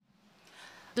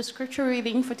The scripture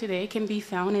reading for today can be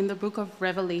found in the book of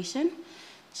Revelation,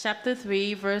 chapter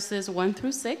 3, verses 1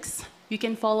 through 6. You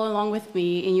can follow along with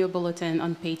me in your bulletin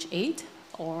on page 8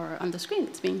 or on the screen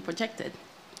that's being projected.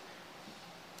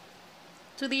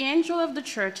 To the angel of the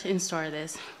church in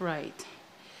Sardis, write,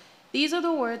 "These are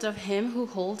the words of him who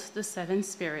holds the seven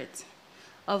spirits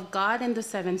of God and the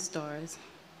seven stars.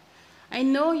 I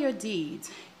know your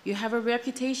deeds. You have a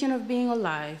reputation of being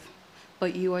alive,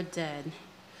 but you are dead.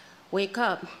 Wake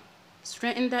up,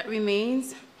 strengthen that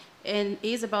remains and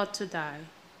is about to die.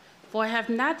 For I have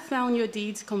not found your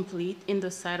deeds complete in the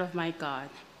sight of my God.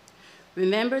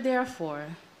 Remember,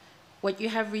 therefore, what you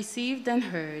have received and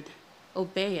heard,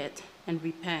 obey it and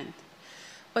repent.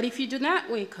 But if you do not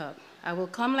wake up, I will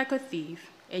come like a thief,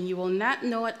 and you will not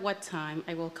know at what time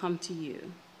I will come to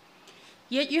you.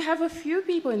 Yet you have a few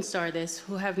people in Sardis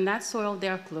who have not soiled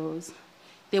their clothes.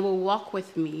 They will walk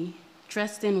with me,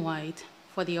 dressed in white,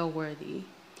 for they are worthy.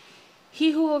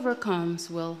 He who overcomes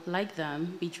will, like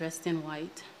them, be dressed in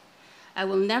white. I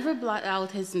will never blot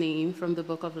out his name from the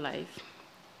book of life,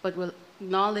 but will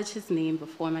acknowledge his name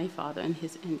before my Father and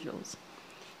his angels.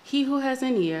 He who has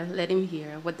an ear, let him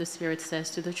hear what the Spirit says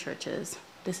to the churches."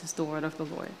 This is the word of the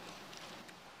Lord.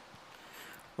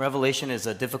 Revelation is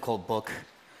a difficult book.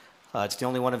 It's the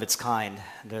only one of its kind.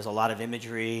 There's a lot of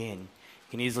imagery, and you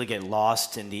can easily get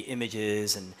lost in the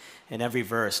images and in every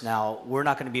verse. Now, we're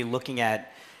not going to be looking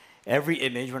at every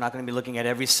image. We're not going to be looking at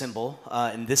every symbol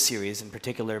in this series in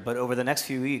particular. But over the next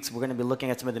few weeks, we're going to be looking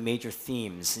at some of the major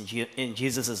themes in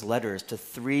Jesus' letters to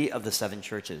 3 of the 7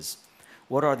 churches.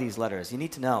 What are these letters? You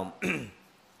need to know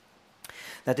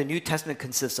that the New Testament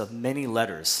consists of many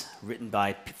letters written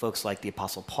by folks like the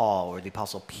Apostle Paul or the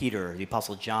Apostle Peter, the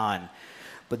Apostle John.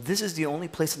 But this is the only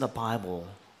place in the Bible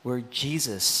where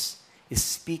Jesus is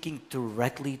speaking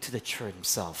directly to the church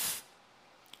himself.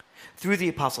 Through the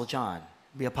Apostle John.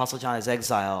 The Apostle John is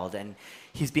exiled and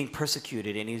he's being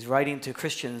persecuted, and he's writing to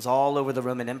Christians all over the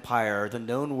Roman Empire, the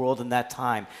known world in that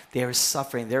time. They are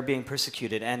suffering, they're being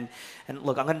persecuted. And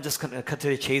look, I'm going to just cut to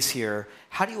the chase here.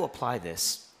 How do you apply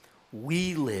this?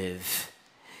 We live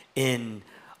in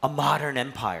a modern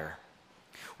empire.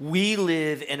 We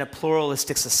live in a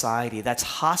pluralistic society that's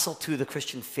hostile to the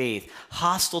Christian faith,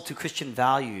 hostile to Christian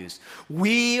values.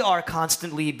 We are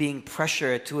constantly being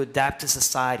pressured to adapt to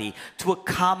society, to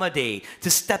accommodate, to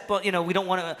step on, we don't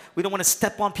want to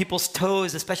step on people's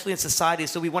toes, especially in society,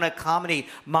 so we want to accommodate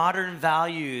modern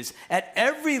values at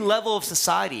every level of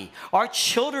society. Our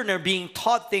children are being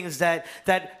taught things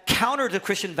that counter the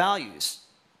Christian values.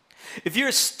 If you're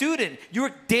a student,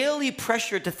 you're daily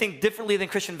pressured to think differently than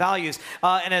Christian values.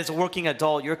 And as a working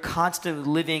adult, you're constantly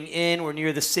living in or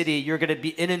near the city. You're going to be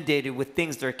inundated with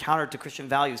things that are counter to Christian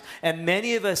values. And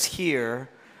many of us here,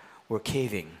 we're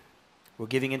caving. We're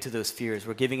giving into those fears.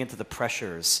 We're giving into the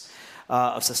pressures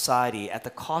of society at the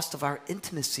cost of our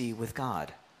intimacy with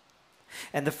God.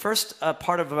 And the first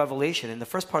part of Revelation, in the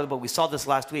first part of the book, we saw this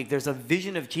last week, there's a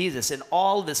vision of Jesus in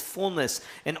all of his fullness,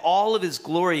 in all of his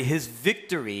glory, his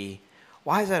victory.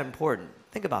 Why is that important?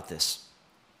 Think about this.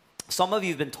 Some of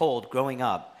you have been told growing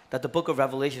up that the book of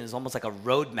Revelation is almost like a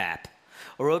roadmap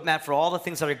for all the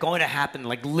things that are going to happen,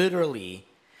 like literally.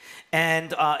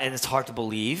 And it's hard to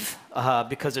believe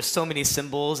because there's so many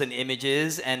symbols and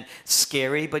images and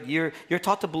scary, but you're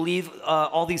taught to believe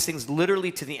all these things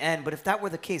literally to the end. But if that were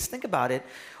the case, think about it.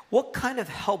 What kind of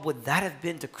help would that have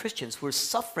been to Christians who are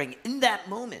suffering in that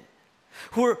moment,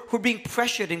 who are being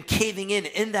pressured and caving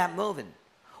in that moment?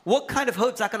 What kind of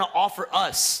hope is that going to offer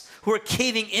us who are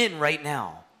caving in right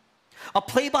now? A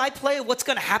play-by-play of what's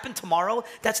going to happen tomorrow,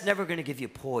 that's never going to give you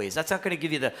poise. That's not going to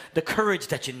give you the courage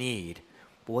that you need.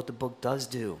 But what the book does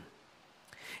do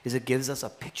is it gives us a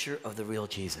picture of the real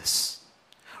Jesus.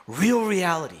 Real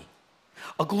reality.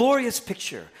 A glorious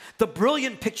picture. The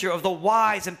brilliant picture of the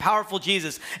wise and powerful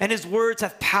Jesus. And his words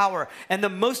have power. And the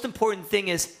most important thing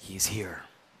is he's here.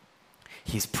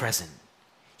 He's present.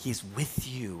 He's with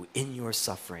you in your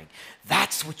suffering.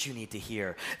 That's what you need to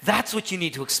hear. That's what you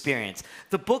need to experience.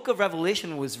 The book of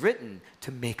Revelation was written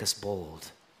to make us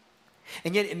bold.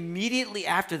 And yet immediately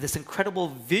after this incredible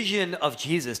vision of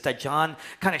Jesus that John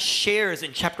kind of shares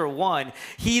in chapter 1,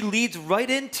 he leads right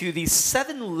into these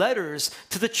 7 letters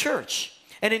to the church.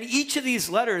 And in each of these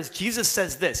letters, Jesus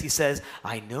says this. He says,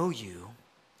 I know you.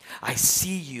 I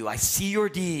see you. I see your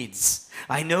deeds.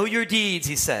 I know your deeds,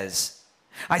 he says.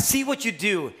 I see what you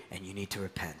do, and you need to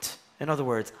repent. In other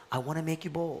words, I want to make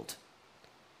you bold.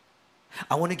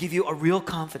 I want to give you a real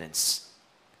confidence.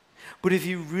 But if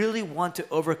you really want to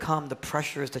overcome the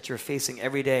pressures that you're facing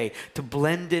every day, to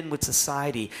blend in with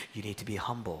society, you need to be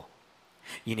humble.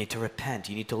 You need to repent.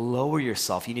 You need to lower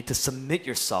yourself. You need to submit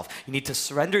yourself. You need to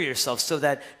surrender yourself so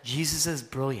that Jesus'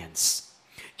 brilliance,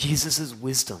 Jesus'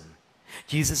 wisdom,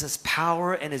 Jesus'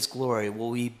 power and his glory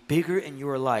will be bigger in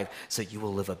your life so you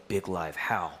will live a big life.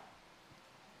 How?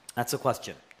 That's the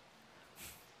question.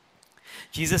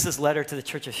 Jesus' letter to the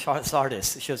church of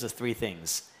Sardis shows us three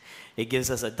things. It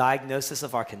gives us a diagnosis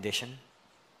of our condition,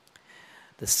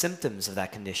 the symptoms of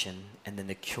that condition, and then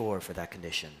the cure for that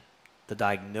condition. The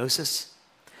diagnosis,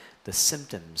 the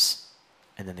symptoms,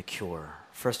 and then the cure.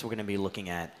 First, we're going to be looking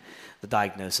at the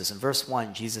diagnosis. In verse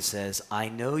 1, Jesus says, I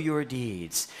know your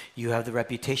deeds. You have the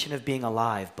reputation of being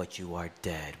alive, but you are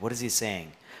dead. What is he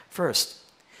saying? First,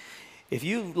 if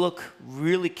you look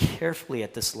really carefully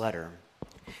at this letter,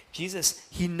 Jesus,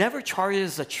 he never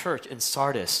charges the church in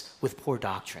Sardis with poor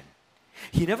doctrine.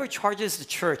 He never charges the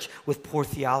church with poor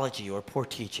theology or poor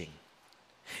teaching.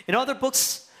 In other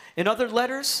books, in other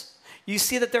letters, you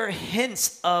see that there are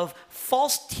hints of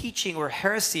false teaching or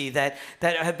heresy that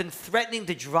have been threatening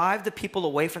to drive the people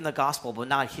away from the gospel, but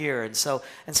not here. And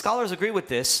scholars agree with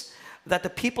this, that the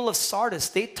people of Sardis,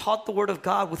 they taught the word of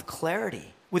God with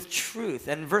clarity, with truth.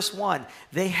 And in verse 1,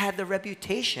 they had the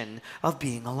reputation of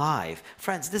being alive.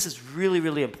 Friends, this is really,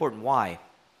 really important. Why?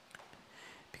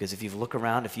 Because if you look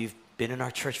around, if you've been in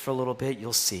our church for a little bit,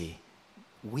 you'll see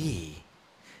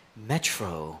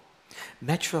Metro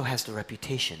has the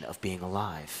reputation of being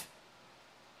alive.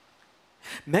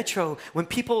 Metro, when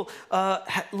people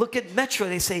look at Metro,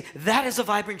 they say, that is a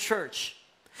vibrant church.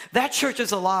 That church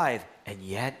is alive. And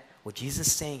yet, what Jesus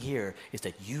is saying here is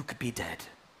that you could be dead.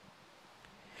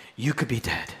 You could be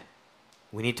dead.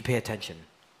 We need to pay attention.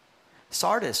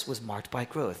 Sardis was marked by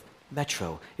growth.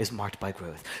 Metro is marked by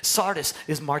growth. Sardis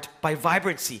is marked by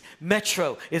vibrancy.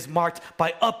 Metro is marked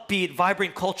by upbeat,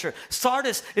 vibrant culture.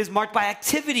 Sardis is marked by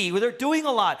activity, where they're doing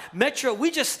a lot. Metro,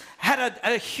 we just had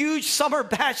a huge summer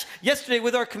bash yesterday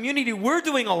with our community. We're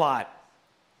doing a lot.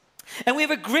 And we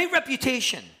have a great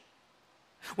reputation.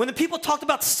 When the people talked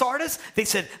about Sardis, they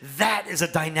said, that is a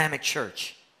dynamic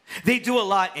church. They do a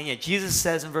lot, and yet Jesus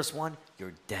says in verse 1,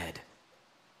 you're dead.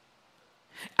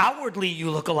 Outwardly,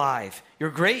 you look alive.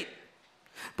 You're great.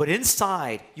 But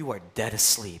inside, you are dead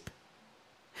asleep.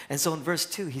 And so in verse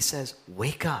 2, he says,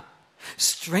 wake up.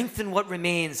 Strengthen what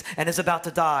remains and is about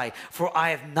to die, for I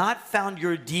have not found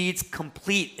your deeds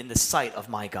complete in the sight of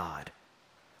my God.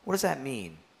 What does that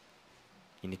mean?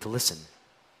 You need to listen.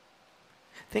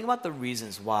 Think about the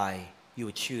reasons why you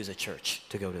would choose a church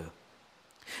to go to.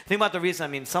 Think about the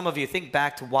reason, some of you think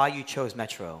back to why you chose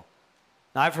Metro.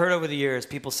 Now, I've heard over the years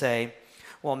people say,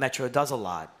 well, Metro does a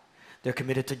lot. They're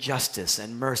committed to justice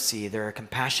and mercy. They're a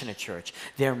compassionate church.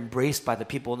 They're embraced by the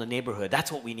people in the neighborhood.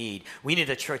 That's what we need. We need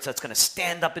a church that's going to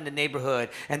stand up in the neighborhood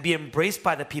and be embraced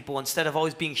by the people instead of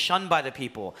always being shunned by the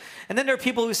people. And then there are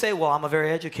people who say, well, I'm a very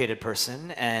educated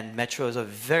person, and Metro is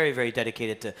very, very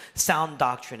dedicated to sound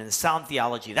doctrine and sound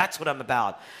theology. That's what I'm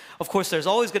about. Of course, there's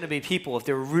always going to be people, if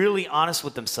they're really honest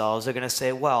with themselves, they're going to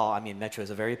say, well, Metro is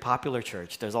a very popular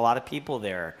church. There's a lot of people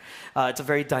there. It's a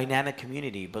very dynamic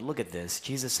community. But look at this.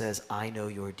 Jesus says, I know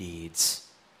your deeds.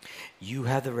 You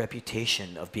have the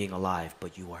reputation of being alive,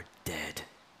 but you are dead.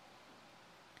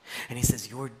 And he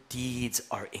says, your deeds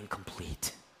are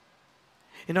incomplete.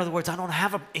 In other words, I don't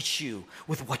have an issue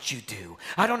with what you do.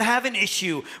 I don't have an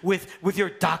issue with your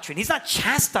doctrine. He's not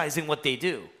chastising what they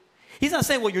do. He's not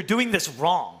saying, well, you're doing this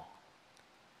wrong.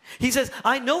 He says,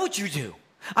 I know what you do.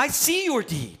 I see your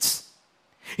deeds.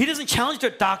 He doesn't challenge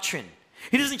their doctrine.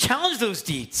 He doesn't challenge those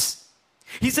deeds.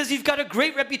 He says, you've got a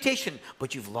great reputation,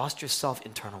 but you've lost yourself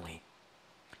internally.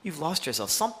 You've lost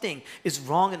yourself. Something is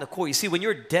wrong in the core. You see, when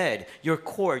you're dead, your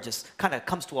core just kind of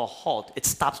comes to a halt. It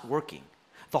stops working.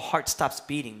 The heart stops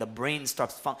beating. The brain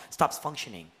stops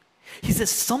functioning. He says,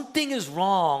 something is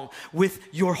wrong with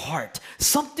your heart.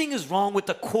 Something is wrong with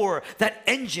the core, that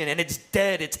engine, and it's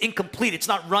dead. It's incomplete. It's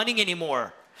not running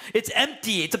anymore. It's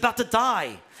empty. It's about to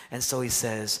die. And so he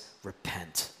says,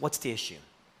 repent. What's the issue?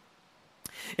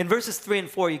 In verses 3 and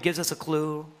 4, he gives us a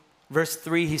clue. Verse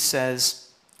 3, he says,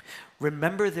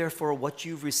 remember therefore what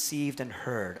you've received and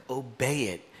heard. Obey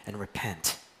it and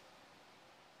repent.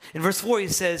 In verse 4, he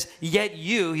says, yet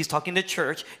you, he's talking to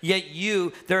church, yet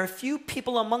you, there are a few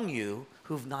people among you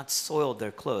who've not soiled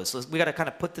their clothes. So we got to kind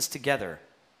of put this together.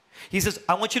 He says,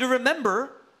 I want you to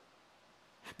remember,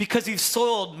 because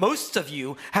most of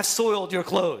you have soiled your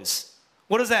clothes.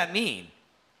 What does that mean?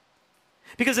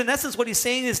 Because in essence, what he's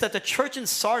saying is that the church in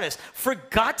Sardis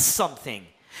forgot something.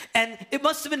 And it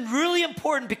must have been really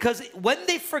important, because when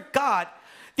they forgot,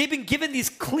 They've been given these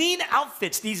clean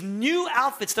outfits, these new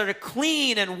outfits that are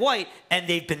clean and white, and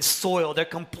they've been soiled. They're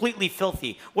completely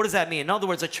filthy. What does that mean? In other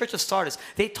words, the church of Sardis,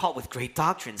 they taught with great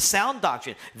doctrine, sound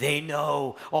doctrine. They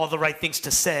know all the right things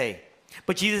to say.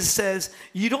 But Jesus says,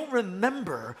 you don't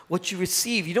remember what you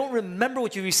received. You don't remember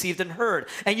what you received and heard,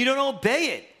 and you don't obey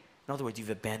it. In other words, you've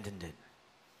abandoned it.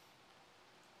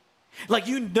 Like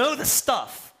you know the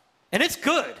stuff, and it's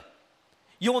good.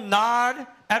 You'll nod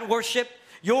at worship.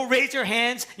 You'll raise your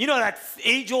hands. You know that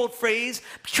age-old phrase,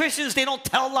 Christians, they don't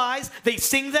tell lies, they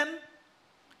sing them.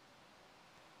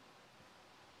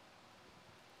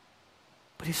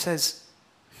 But he says,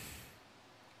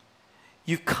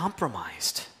 you've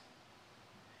compromised.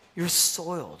 You're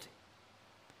soiled.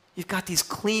 You've got these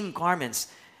clean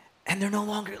garments, and they're no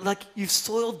longer, like you've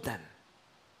soiled them.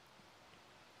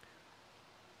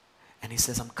 And he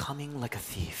says, I'm coming like a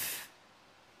thief.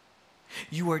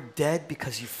 You are dead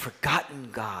because you've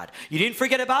forgotten God. You didn't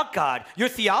forget about God. Your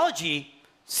theology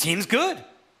seems good.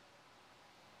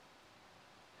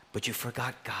 But you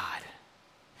forgot God.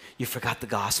 You forgot the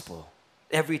gospel.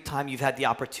 Every time you've had the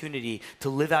opportunity to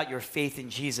live out your faith in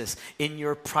Jesus, in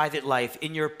your private life,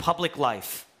 in your public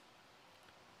life,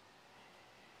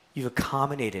 you've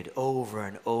accommodated over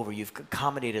and over. You've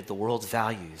accommodated the world's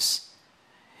values.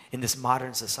 In this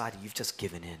modern society, you've just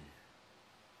given in.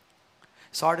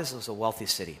 Sardis was a wealthy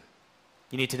city.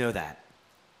 You need to know that.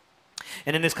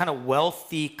 And in this kind of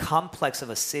wealthy complex of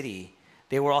a city,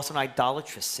 they were also an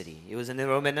idolatrous city. It was in the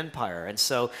Roman Empire. And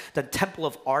so the temple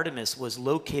of Artemis was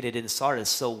located in Sardis.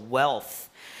 So wealth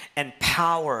and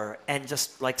power and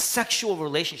just like sexual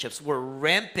relationships were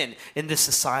rampant in this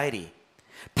society.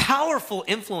 Powerful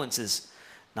influences,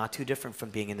 not too different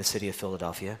from being in the city of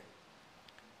Philadelphia.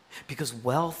 Because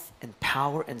wealth and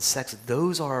power and sex,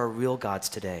 those are our real gods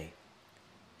today.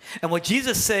 And what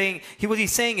Jesus is saying, what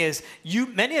he's saying is,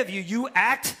 many of you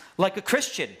act like a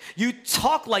Christian. You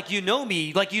talk like you know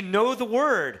me, like you know the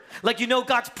word, like you know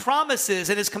God's promises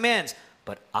and his commands.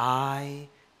 But I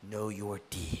know your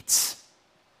deeds.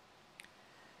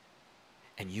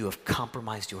 And you have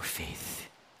compromised your faith.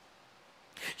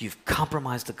 You've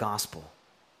compromised the gospel.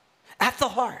 At the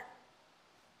heart,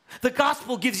 the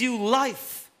gospel gives you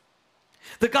life.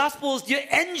 The gospel is your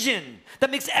engine that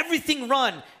makes everything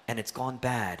run, and it's gone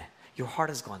bad. Your heart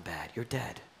has gone bad. You're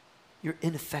dead. You're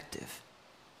ineffective.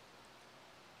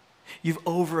 You've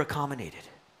over-accommodated.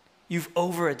 You've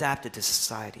over-adapted to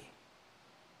society.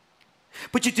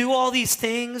 But you do all these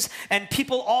things, and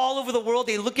people all over the world,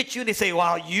 they look at you and they say,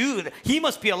 wow, he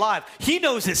must be alive. He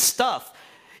knows his stuff.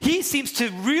 He seems to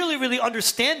really, really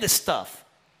understand this stuff.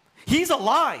 He's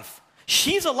alive.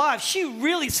 She's alive. She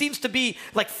really seems to be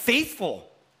like faithful.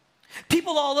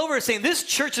 People all over are saying, this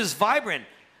church is vibrant.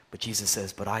 But Jesus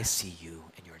says, but I see you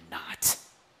and you're not.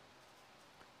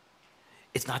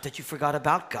 It's not that you forgot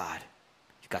about God.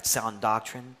 You've got sound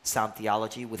doctrine, sound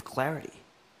theology with clarity.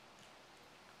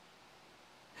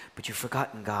 But you've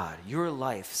forgotten God. Your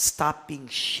life stopped being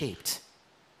shaped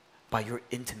by your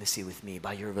intimacy with me,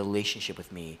 by your relationship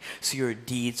with me. So your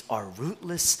deeds are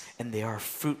rootless and they are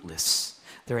fruitless.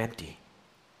 They're empty.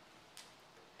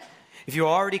 If you're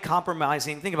already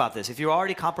compromising, think about this. If you're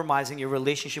already compromising your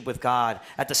relationship with God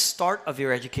at the start of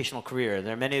your educational career,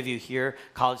 there are many of you here,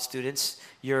 college students,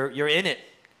 you're in it.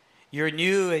 You're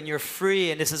new and you're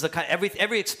free, and this is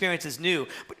every experience is new.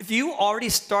 But if you already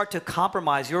start to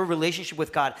compromise your relationship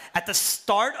with God at the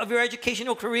start of your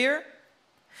educational career,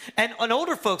 and on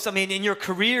older folks, I mean, in your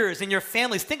careers, in your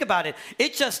families, think about it.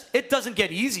 It doesn't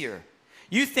get easier.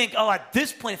 You think, oh, at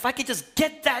this point, if I could just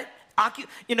get that,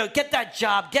 get that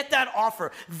job, get that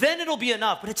offer, then it'll be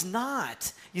enough. But it's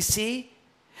not, you see?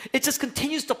 It just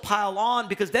continues to pile on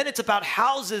because then it's about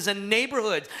houses and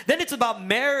neighborhoods. Then it's about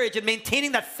marriage and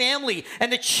maintaining that family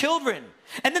and the children.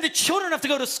 And then the children have to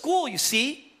go to school, you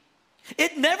see?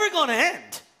 It's never going to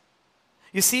end,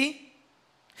 you see?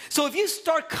 So if you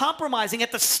start compromising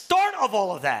at the start of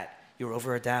all of that, you're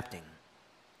over-adapting.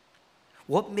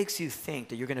 What makes you think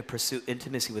that you're going to pursue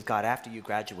intimacy with God after you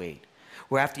graduate?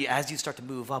 Or as you start to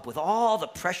move up with all the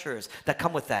pressures that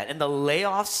come with that and the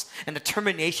layoffs and the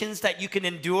terminations that you can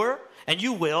endure, and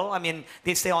you will. I mean,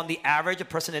 they say on the average, a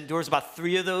person endures about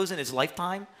 3 of those in his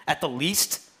lifetime, at the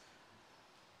least.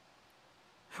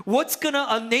 What's going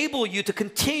to enable you to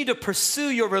continue to pursue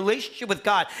your relationship with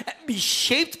God and be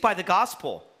shaped by the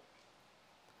gospel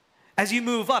as you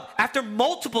move up after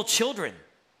multiple children?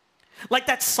 Like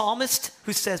that psalmist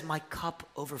who says, my cup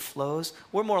overflows.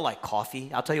 We're more like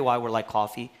coffee. I'll tell you why we're like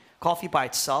coffee. Coffee by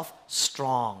itself,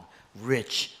 strong,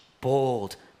 rich,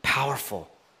 bold, powerful,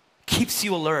 keeps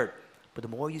you alert. But the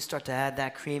more you start to add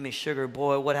that cream and sugar,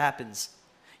 boy, what happens?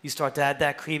 You start to add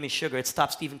that cream and sugar, it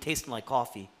stops even tasting like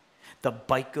coffee. The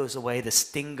bite goes away, the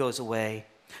sting goes away.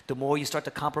 The more you start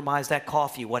to compromise that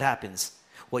coffee, what happens?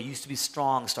 What used to be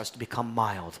strong starts to become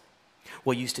mild.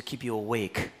 What used to keep you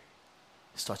awake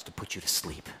starts to put you to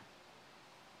sleep.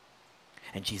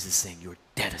 And Jesus is saying, you're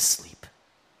dead asleep.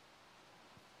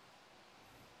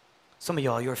 Some of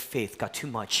y'all, your faith got too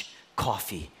much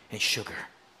coffee and sugar.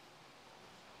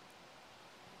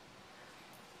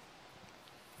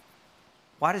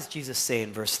 Why does Jesus say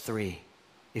in verse 3,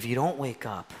 if you don't wake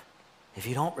up, if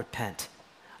you don't repent,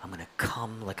 I'm going to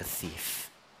come like a thief?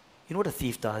 You know what a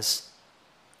thief does?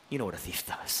 You know what a thief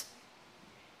does.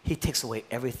 He takes away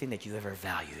everything that you ever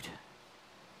valued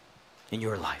in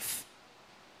your life.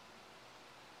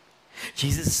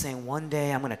 Jesus is saying, one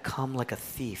day I'm going to come like a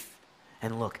thief.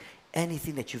 And look,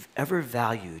 anything that you've ever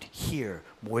valued here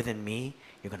more than me,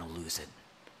 you're going to lose it.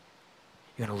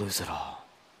 You're going to lose it all.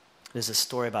 There's a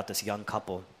story about this young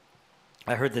couple.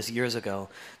 I heard this years ago.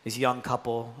 This young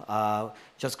couple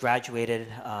just graduated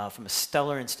from a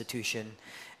stellar institution,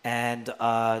 and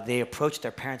they approached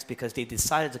their parents because they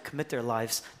decided to commit their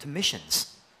lives to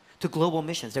missions, to global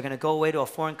missions. They're going to go away to a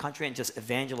foreign country and just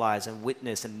evangelize and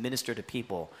witness and minister to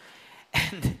people.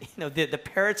 And the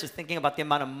parents are thinking about the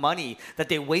amount of money that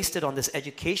they wasted on this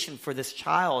education for this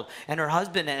child and her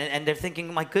husband, and they're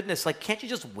thinking, my goodness, like, can't you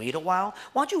just wait a while?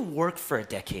 Why don't you work for a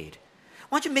decade?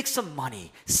 Why don't you make some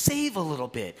money, save a little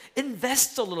bit,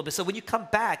 invest a little bit, so when you come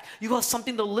back, you have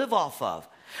something to live off of.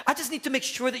 I just need to make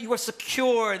sure that you are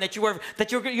secure and that you're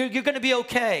going to be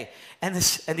okay. And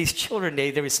these children,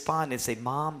 they respond and say,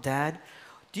 Mom, Dad,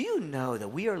 do you know that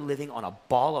we are living on a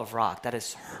ball of rock that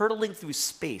is hurtling through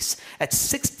space at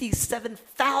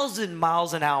 67,000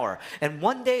 miles an hour? And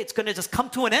one day it's going to just come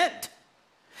to an end.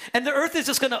 And the earth is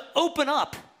just going to open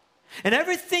up. And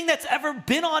everything that's ever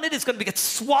been on it is going to get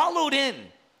swallowed in.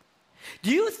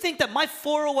 Do you think that my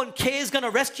 401k is going to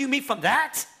rescue me from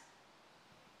that?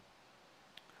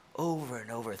 Over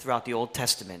and over throughout the Old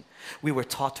Testament, we were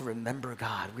taught to remember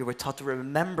God. We were taught to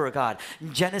remember God.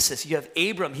 In Genesis, you have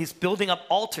Abram. He's building up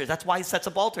altars. That's why he sets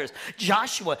up altars.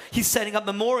 Joshua, he's setting up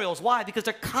memorials. Why? Because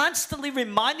they're constantly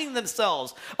reminding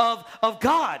themselves of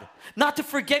God, not to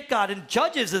forget God. And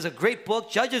Judges is a great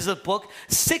book. Judges is a book.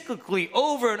 Cyclically,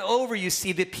 over and over, you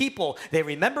see the people, they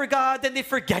remember God, then they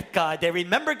forget God. They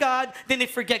remember God, then they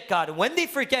forget God. And when they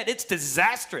forget, it's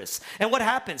disastrous. And what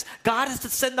happens? God has to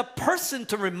send a person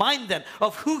to remind them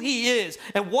of who he is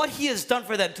and what he has done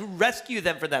for them to rescue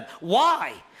them from them.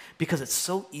 Why? Because it's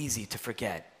so easy to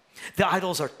forget. The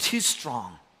idols are too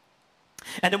strong.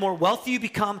 And the more wealthy you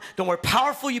become, the more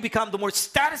powerful you become, the more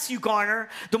status you garner,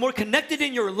 the more connected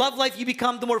in your love life you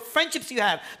become, the more friendships you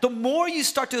have, the more you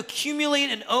start to accumulate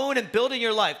and own and build in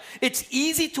your life. It's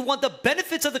easy to want the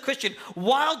benefits of the Christian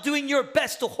while doing your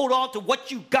best to hold on to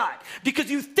what you got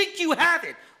because you think you have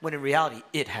it, when in reality,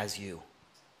 it has you.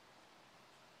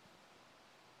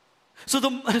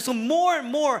 So more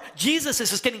and more, Jesus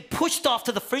is just getting pushed off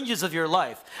to the fringes of your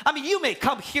life. I mean, you may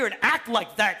come here and act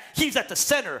like that he's at the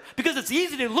center because it's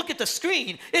easy to look at the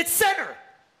screen. It's center.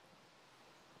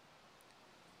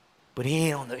 But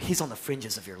he's on the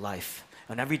fringes of your life.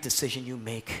 On every decision you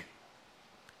make,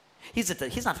 he's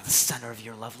not at the center of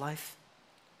your love life.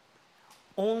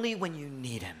 Only when you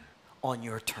need him on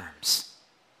your terms.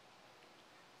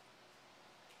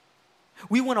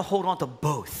 We want to hold on to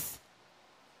both.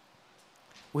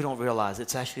 We don't realize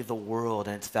it's actually the world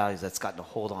and its values that's gotten a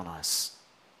hold on us.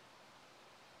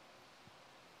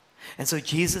 And so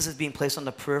Jesus is being placed on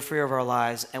the periphery of our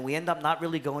lives, and we end up not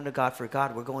really going to God for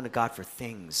God. We're going to God for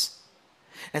things.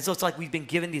 And so it's like we've been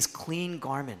given these clean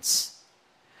garments,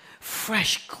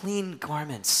 fresh, clean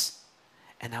garments.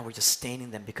 And now we're just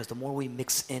staining them because the more we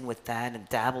mix in with that and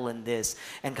dabble in this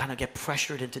and kind of get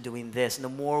pressured into doing this, and the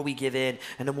more we give in,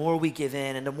 and the more we give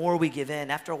in, and the more we give in,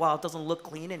 after a while it doesn't look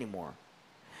clean anymore.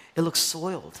 It looks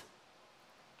soiled.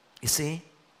 You see?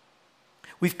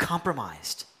 We've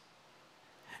compromised.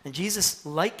 And Jesus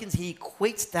he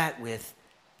equates that with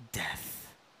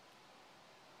death.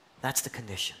 That's the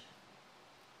condition.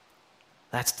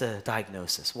 That's the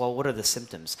diagnosis. Well, what are the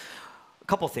symptoms? A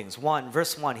couple things. One,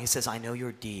 verse 1, he says, I know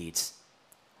your deeds.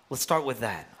 Let's start with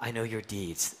that. I know your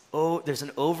deeds. Oh, there's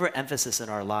an overemphasis in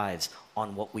our lives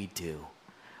on what we do,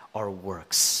 our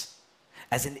works,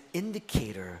 as an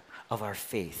indicator of our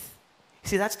faith.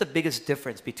 See, that's the biggest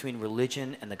difference between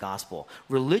religion and the gospel.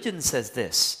 Religion says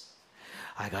this: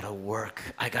 I gotta work,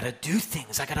 I gotta do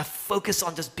things, I gotta focus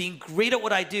on just being great at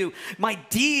what I do. My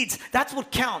deeds, that's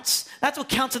what counts. That's what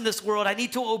counts in this world. I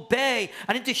need to obey.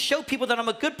 I need to show people that I'm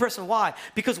a good person. Why?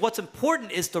 Because what's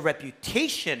important is the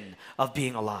reputation of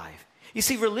being alive. You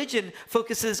see, religion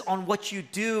focuses on what you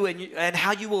do and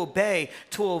how you obey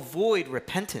to avoid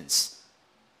repentance.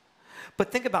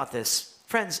 But think about this,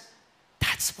 friends,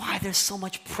 that's why there's so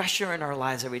much pressure in our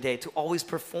lives every day to always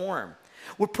perform.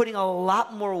 We're putting a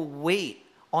lot more weight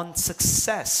on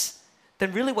success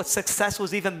than really what success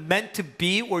was even meant to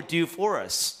be or do for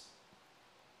us.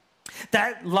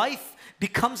 That life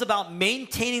becomes about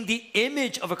maintaining the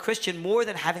image of a Christian more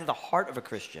than having the heart of a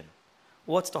Christian.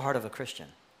 What's the heart of a Christian?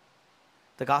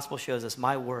 The gospel shows us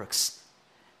my works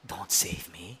don't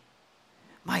save me.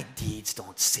 My deeds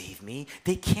don't save me.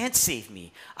 They can't save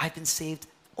me. I've been saved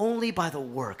only by the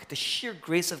work, the sheer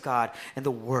grace of God and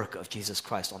the work of Jesus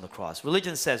Christ on the cross.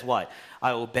 Religion says what?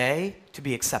 I obey to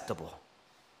be acceptable.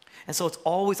 And so it's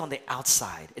always on the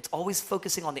outside. It's always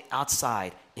focusing on the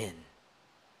outside in.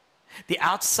 The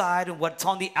outside and what's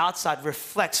on the outside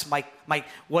reflects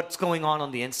what's going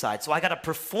on the inside. So I got to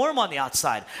perform on the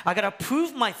outside. I got to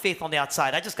prove my faith on the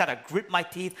outside. I just got to grit my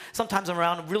teeth. Sometimes I'm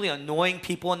around really annoying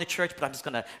people in the church, but I'm just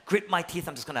going to grit my teeth.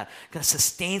 I'm just going to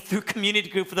sustain through community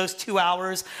group for those 2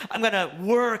 hours. I'm going to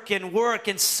work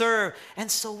and serve. And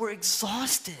so we're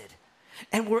exhausted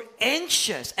and we're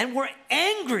anxious and we're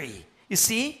angry. You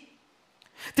see?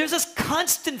 There's this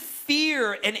constant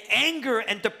fear and anger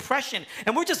and depression,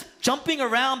 and we're just jumping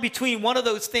around between one of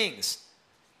those things.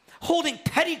 Holding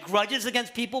petty grudges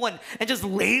against people and just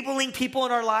labeling people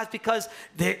in our lives because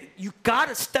you got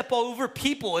to step over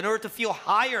people in order to feel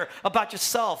higher about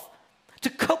yourself, to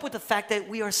cope with the fact that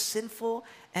we are sinful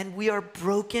and we are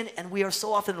broken and we are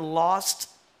so often lost.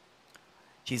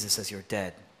 Jesus says you're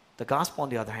dead. The gospel, on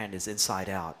the other hand, is inside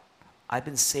out. I've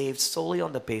been saved solely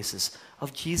on the basis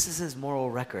of Jesus'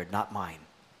 moral record, not mine.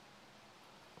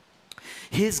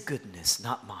 His goodness,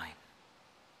 not mine.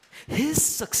 His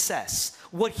success,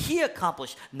 what he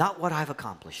accomplished, not what I've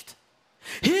accomplished.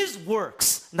 His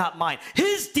works, not mine.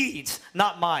 His deeds,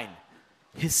 not mine.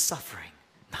 His suffering,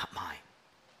 not mine.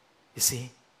 You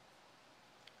see?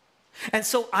 And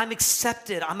so I'm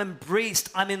accepted, I'm embraced,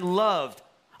 I'm loved.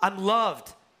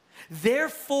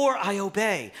 Therefore, I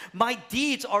obey. My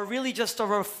deeds are really just a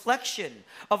reflection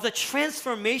of the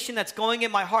transformation that's going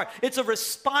in my heart. It's a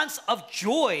response of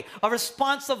joy, a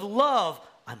response of love.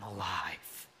 I'm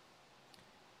alive.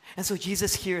 And so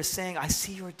Jesus here is saying, I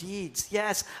see your deeds.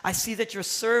 Yes, I see that you're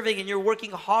serving and you're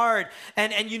working hard,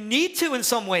 and you need to in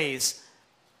some ways.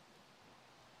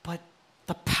 But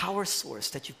the power source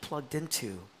that you've plugged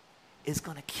into is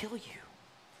going to kill you.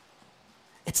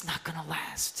 It's not going to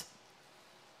last.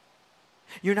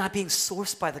 You're not being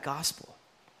sourced by the gospel.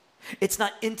 It's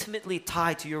not intimately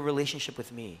tied to your relationship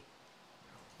with me.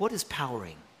 What is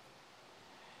powering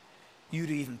you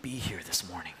to even be here this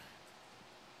morning?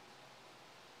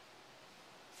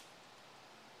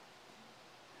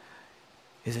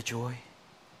 Is it joy?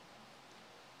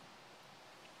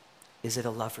 Is it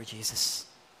a love for Jesus?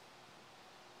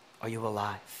 Are you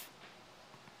alive?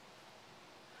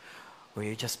 Or are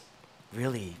you just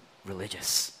really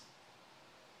religious?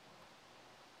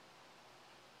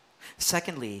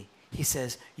 Secondly, he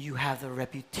says, you have the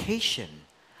reputation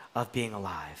of being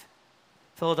alive.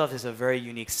 Philadelphia is a very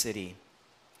unique city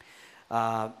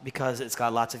because it's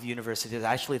got lots of universities,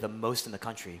 actually the most in the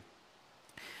country.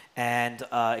 And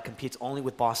it competes only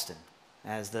with Boston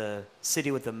as the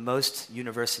city with the most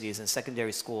universities and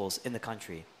secondary schools in the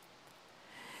country.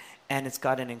 And it's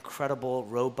got an incredible,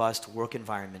 robust work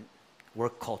environment,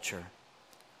 work culture.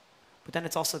 But then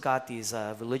it's also got these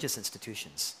religious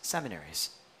institutions,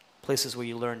 seminaries, places where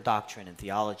you learn doctrine and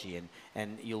theology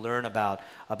and you learn about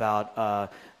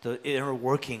the inner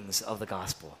workings of the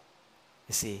gospel,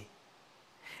 you see.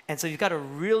 And so you've got a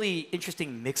really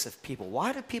interesting mix of people.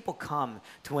 Why do people come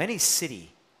to any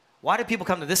city? Why do people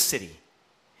come to this city?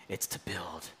 It's to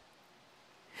build.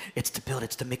 It's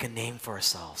to make a name for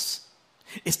ourselves.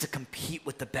 It's to compete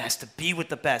with the best, to be with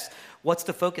the best. What's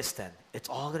the focus then? It's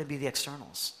all going to be the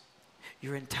externals.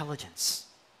 Your intelligence,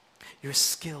 your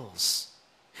skills,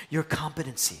 your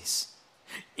competencies.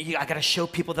 I got to show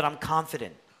people that I'm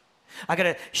confident. I got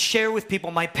to share with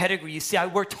people my pedigree. You see, I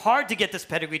worked hard to get this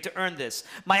pedigree, to earn this.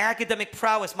 My academic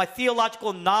prowess, my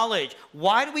theological knowledge.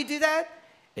 Why do we do that?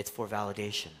 It's for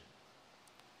validation.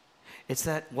 It's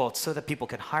so that people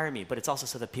can hire me, but it's also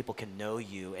so that people can know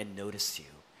you and notice you.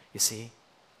 You see?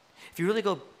 If you really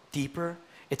go deeper,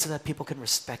 it's so that people can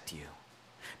respect you.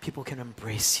 People can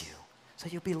embrace you. So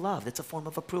you'll be loved. It's a form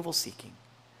of approval seeking.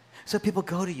 So people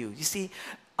go to you. You see,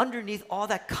 underneath all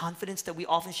that confidence that we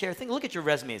often share, look at your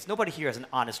resumes. Nobody here has an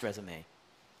honest resume.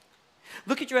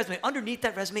 Look at your resume. Underneath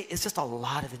that resume is just a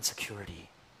lot of insecurity.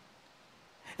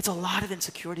 It's a lot of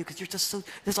insecurity because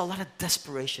there's a lot of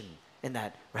desperation in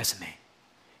that resume.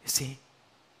 You see?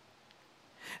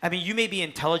 I mean, you may be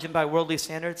intelligent by worldly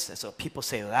standards, so people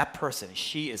say, that person,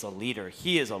 she is a leader,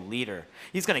 he is a leader.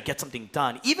 He's going to get something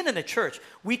done. Even in the church,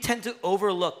 we tend to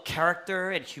overlook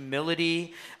character and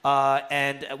humility,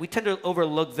 and we tend to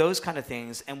overlook those kind of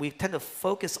things, and we tend to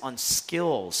focus on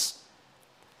skills.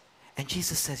 And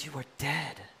Jesus says, you are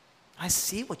dead. I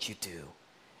see what you do,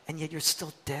 and yet you're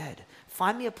still dead.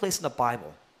 Find me a place in the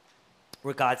Bible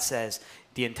where God says,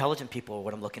 the intelligent people are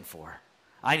what I'm looking for.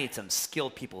 I need some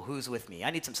skilled people. Who's with me?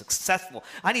 I need some successful.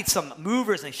 I need some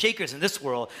movers and shakers in this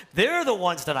world. They're the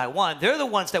ones that I want. They're the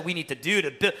ones that we need to do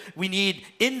to build. We need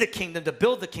in the kingdom to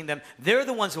build the kingdom. They're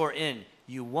the ones who are in.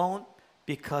 You won't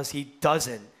because he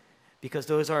doesn't, because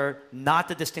those are not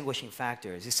the distinguishing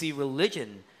factors. You see,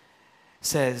 religion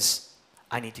says,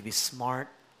 I need to be smart.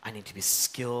 I need to be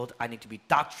skilled. I need to be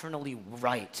doctrinally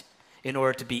right in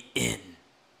order to be in.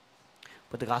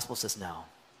 But the gospel says, no,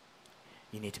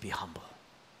 you need to be humble.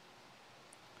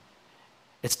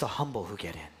 It's the humble who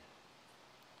get in.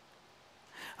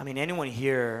 I mean, anyone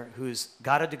here who's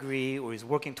got a degree or is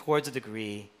working towards a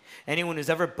degree, anyone who's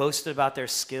ever boasted about their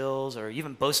skills or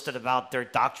even boasted about their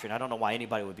doctrine, I don't know why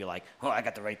anybody would be like, oh, I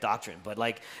got the right doctrine, but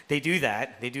like they do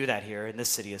that. They do that here in this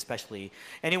city especially.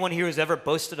 Anyone here who's ever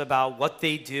boasted about what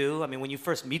they do, I mean, when you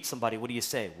first meet somebody, what do you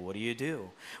say? What do you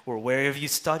do? Or where have you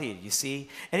studied? You see?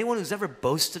 Anyone who's ever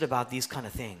boasted about these kind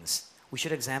of things, we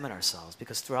should examine ourselves,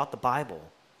 because throughout the Bible,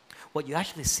 what you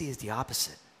actually see is the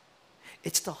opposite.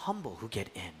 It's the humble who get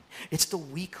in. It's the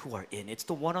weak who are in. It's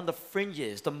the one on the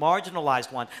fringes, the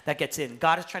marginalized one that gets in.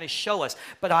 God is trying to show us,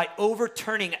 but by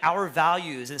overturning our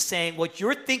values and saying what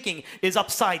you're thinking is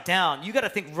upside down, you got to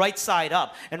think right side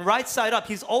up. And right side up,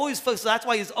 he's always focused. That's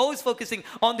why he's always focusing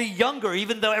on the younger,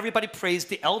 even though everybody praised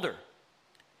the elder.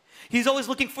 He's always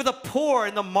looking for the poor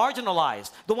and the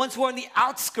marginalized, the ones who are on the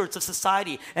outskirts of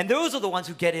society. And those are the ones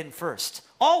who get in first,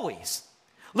 always.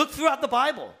 Look throughout the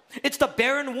Bible. It's the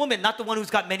barren woman, not the one who's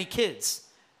got many kids.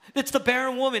 It's the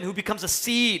barren woman who becomes a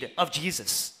seed of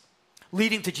Jesus,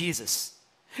 leading to Jesus.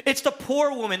 It's the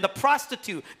poor woman, the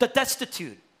prostitute, the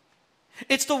destitute.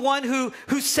 It's the one who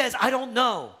says, I don't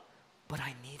know, but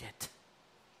I need it.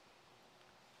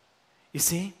 You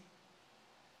see?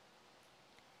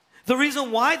 The reason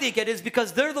why they get it is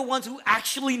because they're the ones who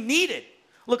actually need it.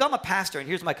 Look, I'm a pastor, and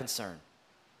here's my concern.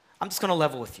 I'm just going to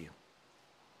level with you.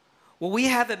 What we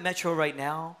have at Metro right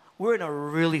now, we're in a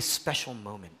really special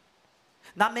moment.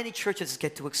 Not many churches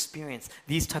get to experience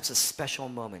these types of special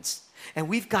moments. And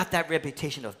we've got that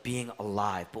reputation of being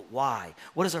alive. But why?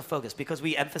 What is our focus? Because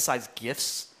we emphasize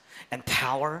gifts and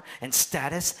power and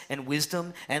status and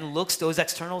wisdom and looks, those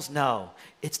externals? No.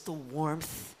 It's the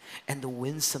warmth and the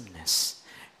winsomeness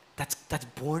that's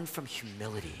born from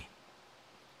humility.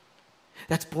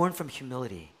 That's born from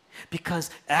humility. Because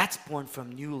that's born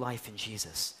from new life in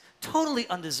Jesus. Totally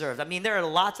undeserved. I mean, there are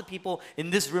lots of people in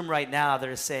this room right now that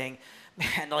are saying,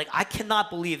 man, like, I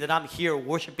cannot believe that I'm here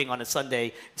worshiping on a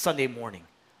Sunday morning.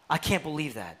 I can't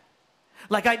believe that.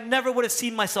 Like, I never would have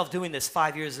seen myself doing this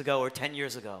 5 years ago or 10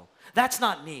 years ago. That's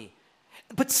not me.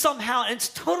 But somehow, and it's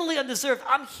totally undeserved,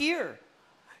 I'm here.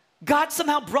 God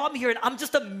somehow brought me here, and I'm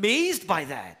just amazed by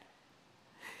that.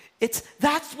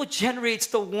 That's what generates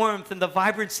the warmth and the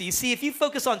vibrancy. You see, if you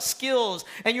focus on skills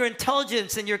and your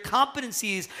intelligence and your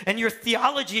competencies and your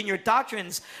theology and your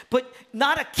doctrines, but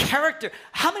not a character.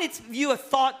 How many of you have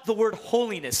thought the word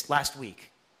holiness last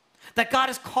week? That God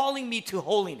is calling me to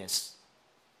holiness.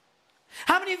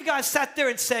 How many of you guys sat there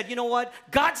and said, you know what?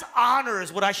 God's honor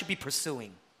is what I should be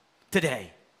pursuing today.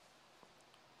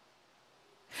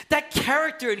 That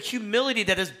character and humility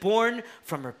that is born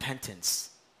from repentance.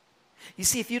 You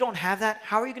see, if you don't have that,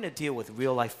 how are you going to deal with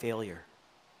real life failure?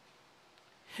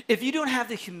 If you don't have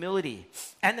the humility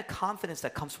and the confidence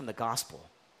that comes from the gospel,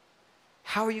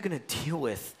 how are you going to deal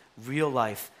with real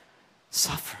life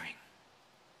suffering?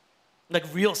 Like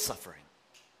real suffering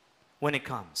when it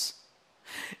comes.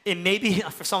 It may be,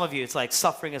 for some of you, it's like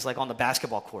suffering is like on the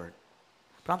basketball court.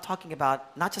 But I'm talking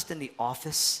about not just in the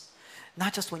office,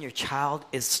 not just when your child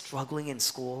is struggling in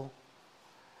school,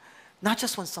 not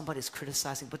just when somebody's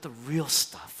criticizing, but the real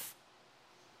stuff.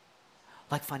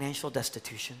 Like financial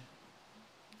destitution,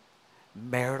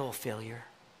 marital failure,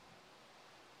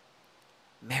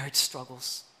 marriage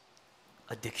struggles,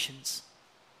 addictions,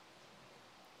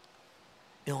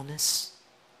 illness,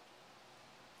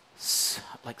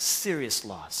 like serious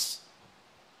loss.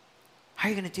 How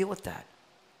are you going to deal with that?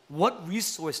 What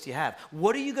resource do you have?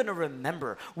 What are you going to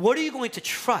remember? What are you going to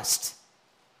trust?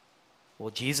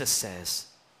 Well, Jesus says,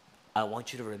 I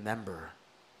want you to remember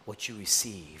what you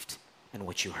received and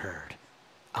what you heard.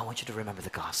 I want you to remember the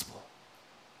gospel.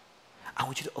 I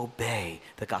want you to obey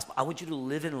the gospel. I want you to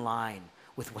live in line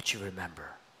with what you remember.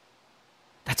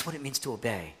 That's what it means to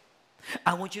obey.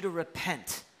 I want you to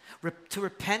repent. To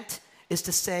repent is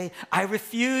to say, I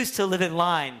refuse to live in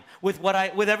line with what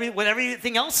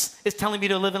everything else is telling me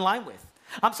to live in line with.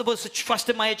 I'm supposed to trust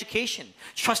in my education,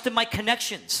 trust in my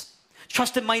connections,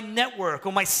 trust in my network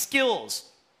or my skills,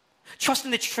 trust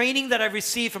in the training that I've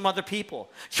received from other people,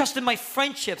 trust in my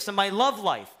friendships and my love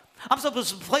life. I'm supposed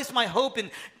to place my hope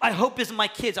in my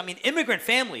kids. I mean, immigrant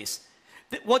families,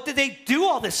 what did they do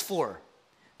all this for?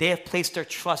 They have placed their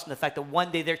trust in the fact that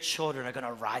one day their children are going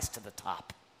to rise to the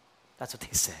top. That's what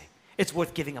they say. It's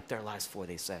worth giving up their lives for,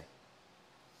 they say.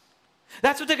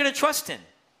 That's what they're going to trust in.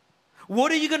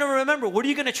 What are you going to remember? What are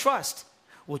you going to trust?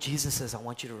 Well, Jesus says, I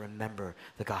want you to remember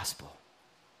the gospel.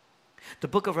 The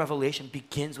book of Revelation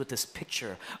begins with this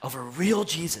picture of a real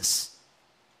Jesus.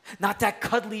 Not that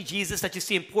cuddly Jesus that you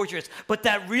see in portraits, but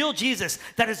that real Jesus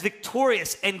that is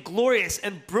victorious and glorious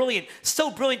and brilliant.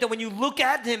 So brilliant that when you look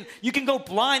at him, you can go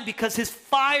blind because his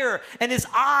fire and his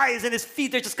eyes and his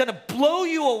feet, they're just going to blow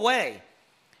you away.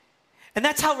 And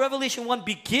that's how Revelation 1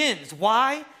 begins.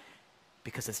 Why?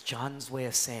 Because it's John's way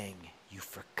of saying, you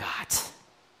forgot.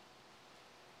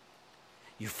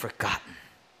 You've forgotten.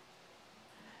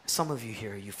 Some of you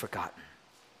here, you've forgotten.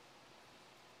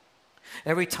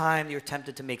 Every time you're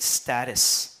tempted to make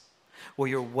status or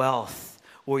your wealth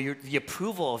or the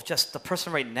approval of just the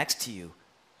person right next to you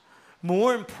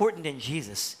more important than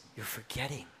Jesus, you're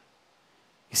forgetting.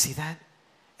 You see that?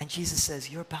 And Jesus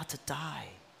says, you're about to die.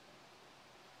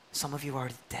 Some of you are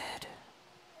already dead.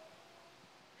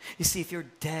 You see, if you're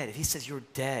dead, if he says you're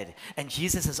dead, and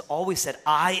Jesus has always said,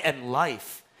 I am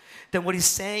life, then what he's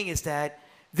saying is that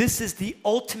this is the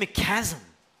ultimate chasm.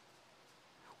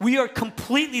 We are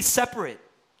completely separate.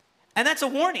 And that's a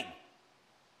warning.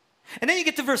 And then you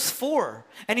get to verse 4,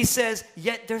 and he says,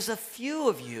 yet there's a few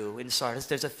of you in Sardis,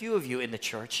 there's a few of you in the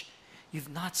church,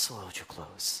 you've not soiled your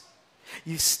clothes.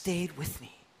 You've stayed with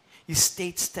me. You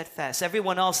stayed steadfast.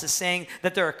 Everyone else is saying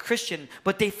that they're a Christian,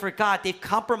 but they forgot. They've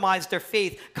compromised their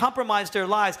faith, compromised their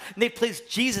lives, and they've placed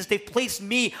Jesus, they've placed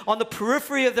me on the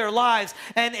periphery of their lives,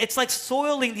 and it's like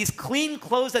soiling these clean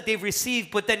clothes that they've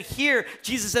received. But then here,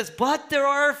 Jesus says, but there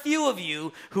are a few of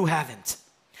you who haven't.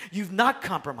 You've not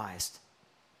compromised.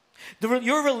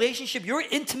 Your relationship, your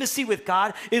intimacy with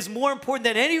God is more important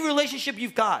than any relationship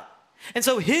you've got. And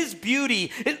so his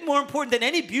beauty is more important than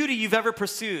any beauty you've ever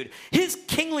pursued. His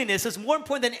kingliness is more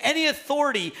important than any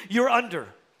authority you're under.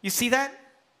 You see that?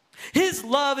 His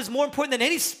love is more important than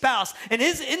any spouse, and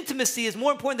his intimacy is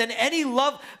more important than any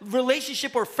love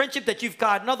relationship or friendship that you've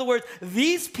got. In other words,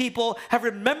 these people have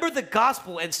remembered the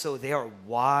gospel, and so they are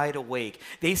wide awake.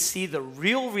 They see the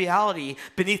real reality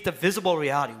beneath the visible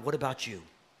reality. What about you?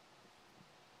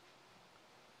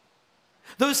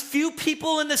 Those few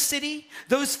people in the city,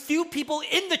 those few people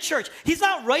in the church. He's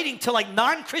not writing to like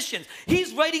non-Christians.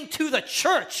 He's writing to the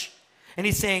church. And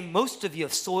he's saying, most of you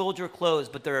have soiled your clothes,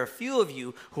 but there are a few of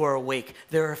you who are awake.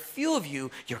 There are a few of you,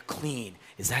 you're clean.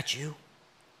 Is that you?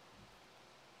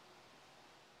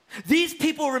 These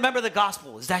people remember the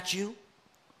gospel. Is that you?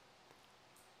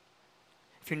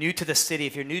 If you're new to the city,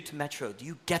 if you're new to Metro, do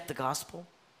you get the gospel?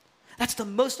 That's the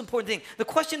most important thing. The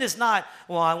question is not,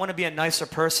 well, I want to be a nicer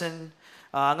person.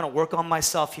 I'm going to work on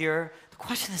myself here. The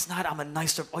question is not,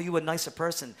 are you a nicer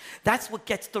person? That's what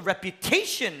gets the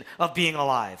reputation of being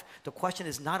alive. The question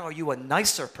is not, are you a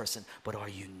nicer person, but are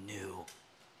you new?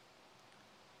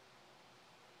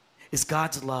 Is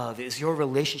God's love, is your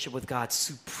relationship with God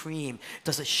supreme?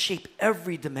 Does it shape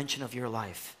every dimension of your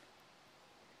life?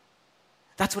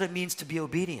 That's what it means to be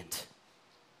obedient.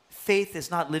 Faith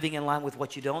is not living in line with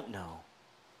what you don't know.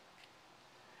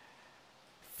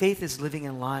 Faith is living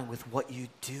in line with what you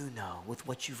do know, with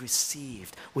what you've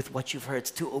received, with what you've heard.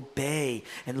 It's to obey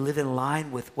and live in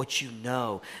line with what you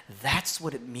know. That's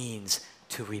what it means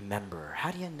to remember.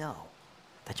 How do you know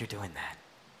that you're doing that?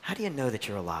 How do you know that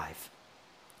you're alive?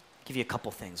 I'll give you a couple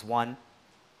things. One,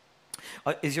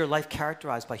 is your life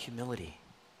characterized by humility?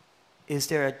 Is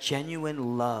there a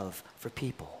genuine love for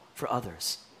people, for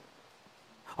others?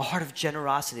 A heart of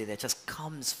generosity that just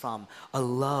comes from a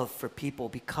love for people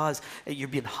because you're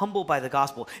being humbled by the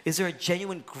gospel. Is there a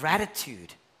genuine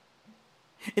gratitude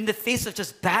in the face of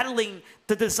just battling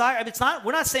the desire? I mean,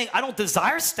 we're not saying I don't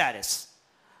desire status.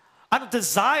 I don't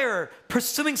desire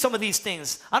pursuing some of these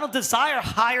things. I don't desire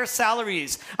higher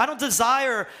salaries. I don't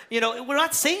desire, we're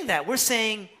not saying that. We're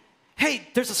saying, hey,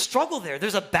 there's a struggle there.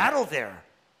 There's a battle there.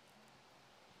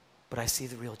 But I see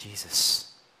the real Jesus.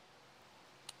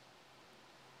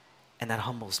 And that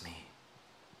humbles me.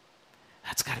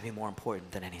 That's got to be more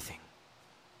important than anything.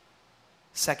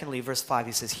 Secondly, verse 5,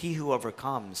 he says, he who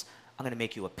overcomes, I'm going to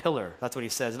make you a pillar. That's what he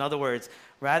says. In other words,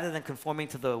 rather than conforming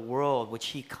to the world, which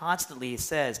he constantly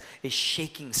says is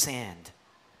shaking sand.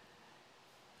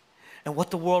 And what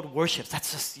the world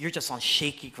worships, you're just on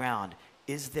shaky ground.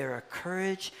 Is there a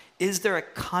courage? Is there a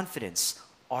confidence?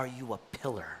 Are you a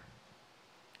pillar?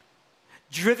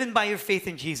 Driven by your faith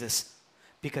in Jesus,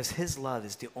 because his love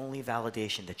is the only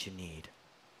validation that you need.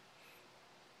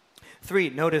 3,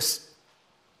 notice,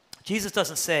 Jesus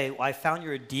doesn't say, well, I found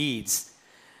your deeds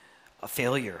a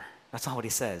failure. That's not what he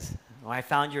says. Well, I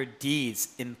found your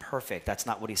deeds imperfect. That's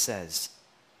not what he says.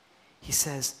 He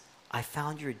says, I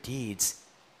found your deeds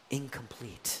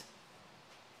incomplete.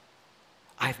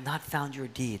 I have not found your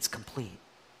deeds complete.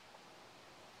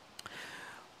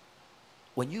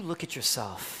 When you look at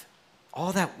yourself,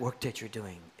 all that work that you're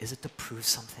doing, is it to prove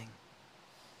something?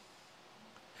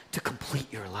 To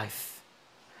complete your life?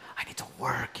 I need to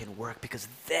work and work because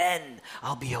then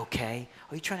I'll be okay.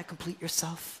 Are you trying to complete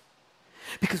yourself?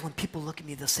 Because when people look at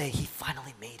me, they'll say, he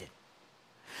finally made it.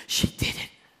 She did it.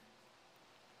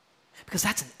 Because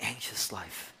that's an anxious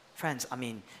life. Friends, I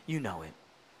mean, you know it.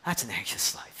 That's an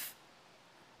anxious life.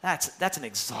 That's an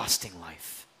exhausting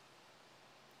life.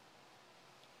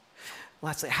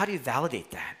 Lastly, how do you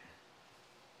validate that?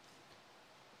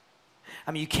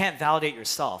 I mean, you can't validate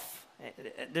yourself.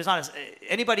 There's not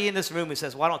anybody in this room who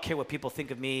says, well, I don't care what people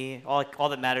think of me. All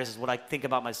that matters is what I think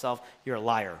about myself. You're a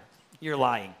liar. You're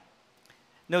lying.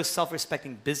 No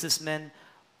self-respecting businessman,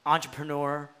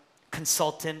 entrepreneur,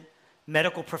 consultant,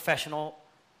 medical professional,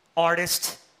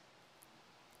 artist,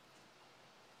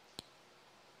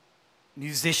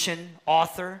 musician,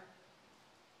 author,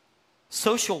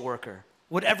 social worker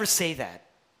would ever say that.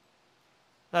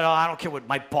 No, I don't care what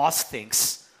my boss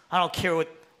thinks. I don't care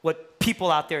what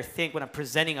people out there think when I'm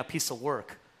presenting a piece of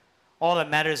work. All that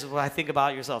matters is what I think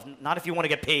about yourself. Not if you want to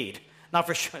get paid. Not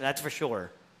for sure. That's for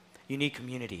sure. You need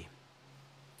community.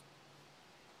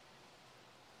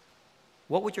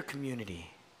 What would your community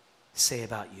say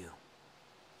about you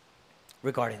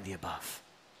regarding the above?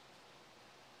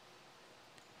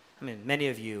 I mean, many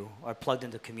of you are plugged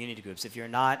into community groups. If you're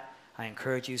not, I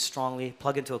encourage you strongly,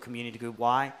 plug into a community group.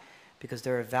 Why? Because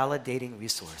they're a validating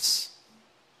resource.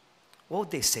 What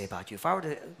would they say about you? If I were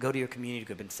to go to your community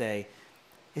group and say,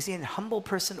 is he an humble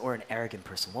person or an arrogant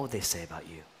person? What would they say about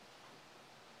you?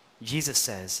 Jesus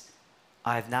says,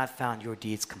 I have not found your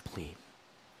deeds complete.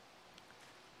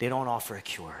 They don't offer a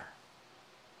cure.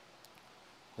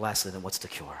 Lastly, then what's the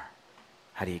cure?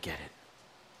 How do you get it?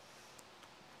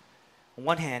 On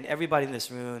one hand, everybody in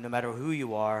this room, no matter who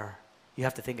you are, you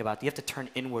have to think about, you have to turn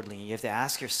inwardly and you have to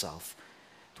ask yourself,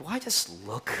 do I just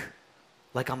look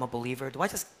like I'm a believer? Do I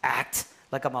just act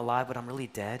like I'm alive but I'm really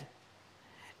dead?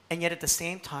 And yet at the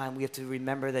same time, we have to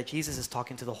remember that Jesus is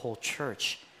talking to the whole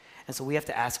church. And so we have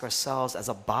to ask ourselves as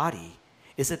a body,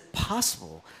 is it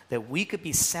possible that we could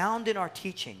be sound in our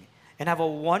teaching and have a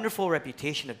wonderful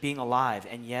reputation of being alive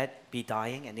and yet be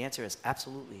dying? And the answer is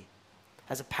absolutely.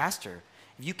 As a pastor,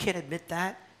 if you can't admit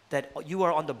that you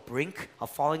are on the brink of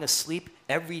falling asleep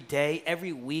every day,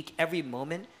 every week, every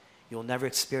moment, you'll never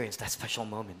experience that special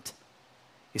moment.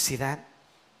 You see that?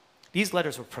 These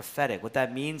letters were prophetic. What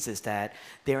that means is that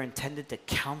they're intended to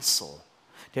counsel.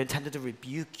 They're intended to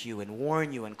rebuke you and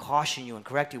warn you and caution you and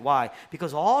correct you. Why?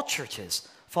 Because all churches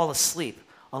fall asleep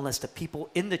unless the people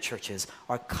in the churches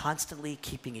are constantly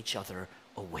keeping each other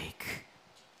awake.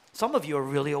 Some of you are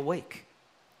really awake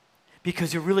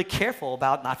because you're really careful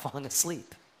about not falling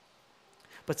asleep.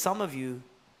 But some of you,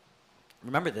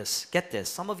 remember this, get this,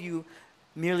 some of you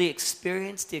merely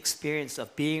experience the experience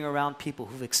of being around people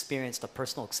who've experienced a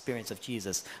personal experience of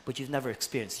Jesus, but you've never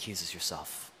experienced Jesus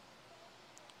yourself.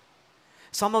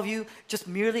 Some of you just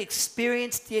merely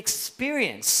experience the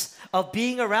experience of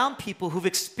being around people who've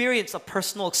experienced a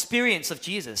personal experience of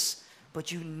Jesus,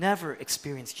 but you never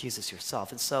experienced Jesus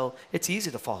yourself. And so it's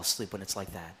easy to fall asleep when it's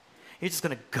like that. You're just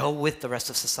going to go with the rest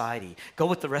of society, go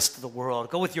with the rest of the world,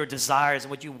 go with your desires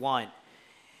and what you want.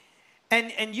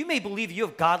 And you may believe you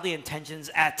have godly intentions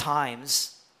at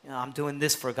times. You know, I'm doing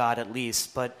this for God at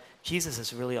least, but Jesus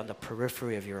is really on the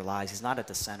periphery of your lives. He's not at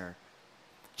the center.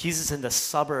 Jesus is in the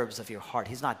suburbs of your heart.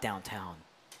 He's not downtown,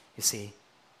 you see.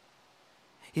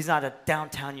 He's not at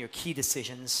downtown your key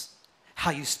decisions,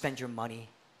 how you spend your money,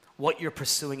 what you're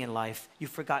pursuing in life.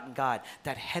 You've forgotten God.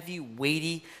 That heavy,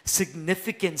 weighty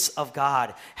significance of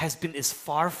God is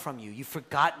far from you. You've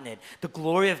forgotten it. The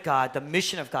glory of God, the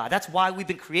mission of God. That's why we've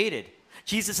been created.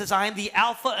 Jesus says, I am the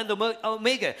Alpha and the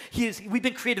Omega. We've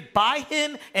been created by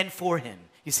him and for him.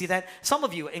 You see that? Some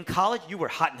of you in college, you were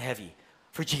hot and heavy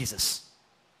for Jesus.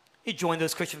 You joined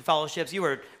those Christian fellowships. You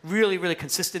were really, really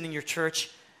consistent in your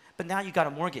church. But now you got a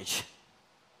mortgage.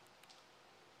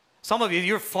 Some of you,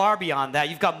 you're far beyond that.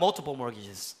 You've got multiple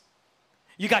mortgages.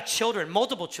 You got children,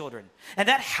 multiple children. And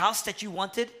that house that you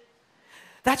wanted,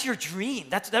 that's your dream.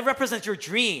 That represents your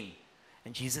dream.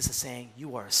 And Jesus is saying,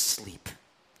 you are asleep.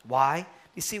 Why?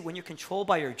 You see, when you're controlled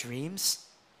by your dreams,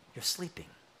 you're sleeping.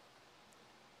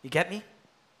 You get me?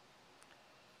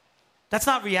 That's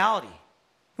not reality.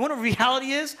 You know what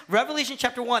reality is? Revelation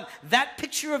chapter 1, that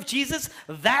picture of Jesus,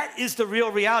 that is the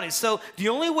real reality. So the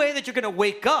only way that you're going to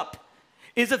wake up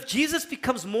is if Jesus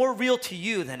becomes more real to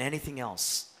you than anything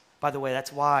else. By the way,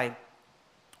 that's why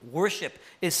worship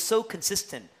is so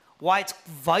consistent. Why it's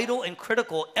vital and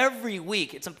critical every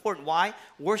week. It's important. Why?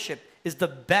 Worship is the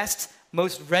best,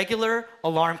 most regular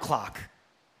alarm clock.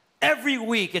 Every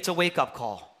week, it's a wake-up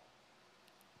call.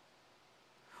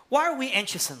 Why are we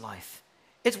anxious in life?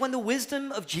 It's when the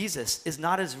wisdom of Jesus is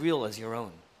not as real as your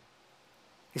own.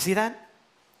 You see that?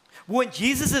 When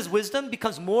Jesus' wisdom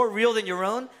becomes more real than your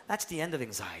own, that's the end of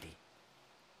anxiety.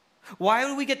 Why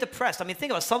do we get depressed? I mean,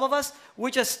 think about it. Some of us, we're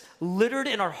just littered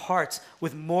in our hearts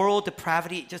with moral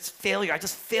depravity, just failure. I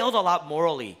just failed a lot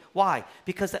morally. Why?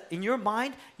 Because in your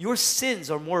mind, your sins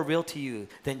are more real to you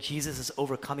than Jesus'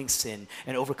 overcoming sin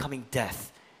and overcoming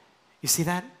death. You see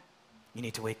that? You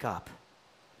need to wake up.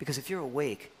 Because if you're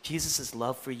awake, Jesus'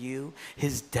 love for you,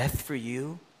 his death for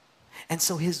you, and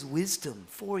so his wisdom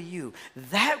for you,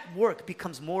 that work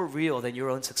becomes more real than your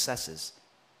own successes.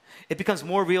 It becomes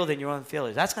more real than your own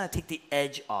failures. That's going to take the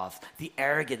edge off, the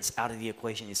arrogance out of the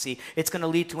equation, you see. It's going to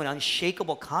lead to an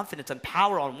unshakable confidence and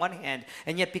power on one hand,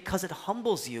 and yet because it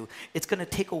humbles you, it's going to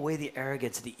take away the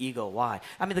arrogance, the ego. Why?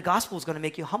 I mean, the gospel is going to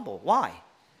make you humble. Why?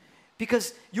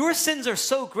 Because your sins are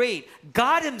so great,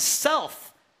 God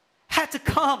himself had to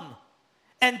come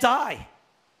and die.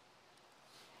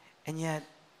 And yet,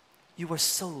 you were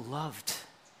so loved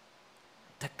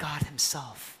that God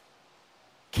himself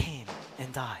came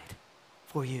and died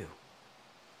for you.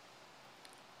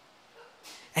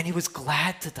 And he was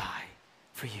glad to die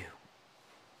for you.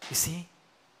 You see?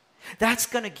 That's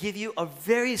going to give you a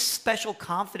very special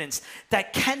confidence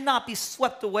that cannot be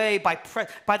swept away by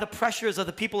the pressures of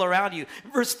the people around you.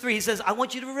 Verse 3, he says, I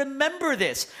want you to remember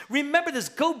this. Remember this.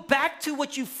 Go back to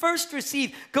what you first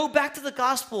received. Go back to the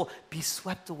gospel. Be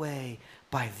swept away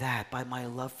by that, by my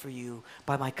love for you,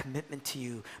 by my commitment to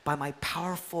you, by my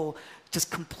powerful, just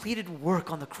completed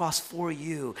work on the cross for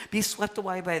you. Be swept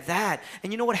away by that.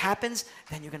 And you know what happens?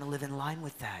 Then you're going to live in line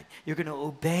with that. You're going to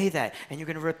obey that. And you're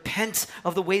going to repent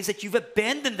of the ways that you've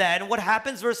abandoned that. And what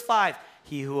happens? Verse 5,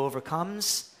 he who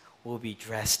overcomes will be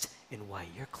dressed in white.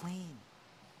 You're clean.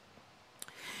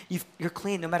 You're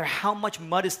clean. No matter how much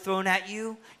mud is thrown at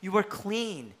you, you are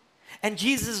clean. And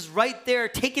Jesus is right there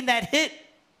taking that hit.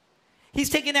 He's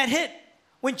taking that hit.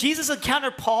 When Jesus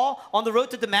encountered Paul on the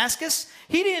road to Damascus,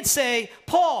 he didn't say,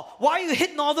 Paul, why are you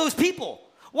hitting all those people?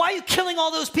 Why are you killing all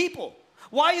those people?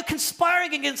 Why are you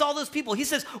conspiring against all those people? He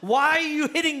says, why are you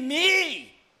hitting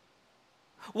me?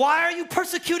 Why are you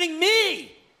persecuting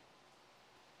me?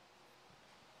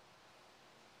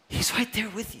 He's right there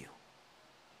with you.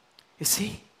 You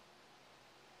see?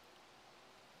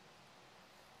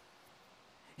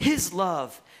 His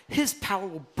love, his power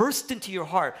will burst into your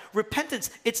heart. Repentance,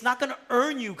 it's not going to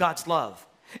earn you God's love.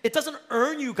 It doesn't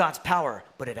earn you God's power,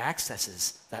 but it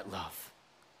accesses that love.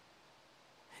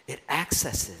 It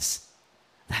accesses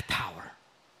that power.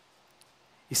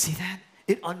 You see that?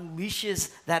 It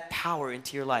unleashes that power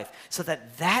into your life so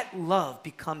that that love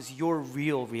becomes your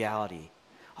real reality.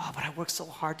 Oh, but I worked so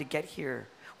hard to get here.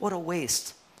 What a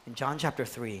waste. In John chapter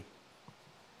 3,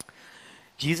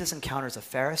 Jesus encounters a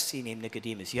Pharisee named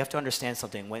Nicodemus. You have to understand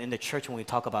something. When in the church, when we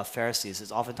talk about Pharisees,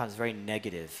 it's oftentimes very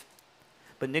negative.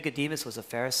 But Nicodemus was a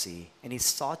Pharisee, and he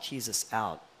sought Jesus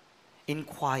out in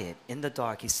quiet, in the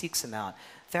dark. He seeks him out.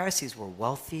 Pharisees were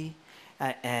wealthy,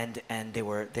 and they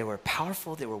were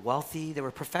powerful. They were wealthy. They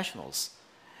were professionals,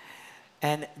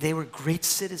 and they were great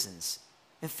citizens.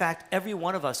 In fact, every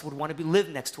one of us would want to live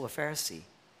next to a Pharisee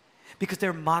because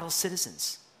they're model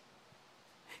citizens.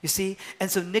 You see?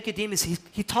 And so Nicodemus,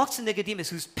 he talks to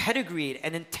Nicodemus, who's pedigreed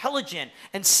and intelligent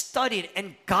and studied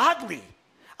and godly.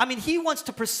 I mean, he wants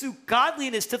to pursue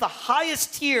godliness to the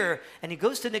highest tier. And he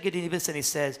goes to Nicodemus and he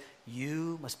says,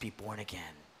 you must be born again.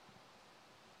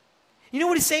 You know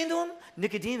what he's saying to him?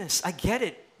 Nicodemus, I get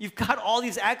it. You've got all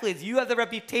these accolades. You have the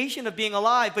reputation of being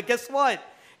alive. But guess what?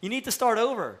 You need to start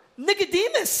over.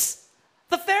 Nicodemus,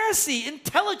 the Pharisee,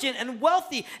 intelligent and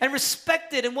wealthy and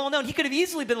respected and well-known. He could have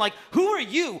easily been like, who are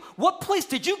you? What place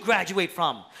did you graduate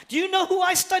from? Do you know who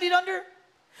I studied under?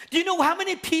 Do you know how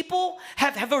many people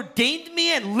have ordained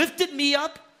me and lifted me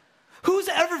up? Who's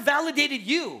ever validated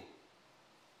you?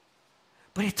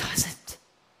 But he doesn't.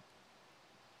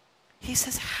 he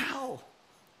says, how?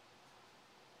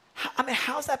 I mean,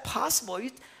 how's that possible?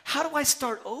 How do I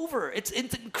start over? It's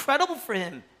incredible for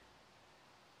him.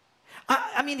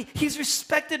 I mean, he's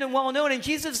respected and well known, and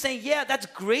Jesus is saying, yeah, that's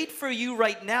great for you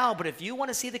right now, but if you want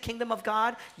to see the kingdom of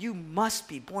God, you must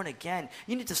be born again.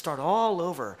 You need to start all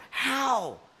over.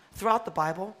 How? Throughout the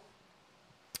Bible,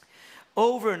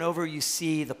 over and over you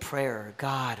see the prayer,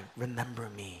 God, remember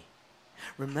me.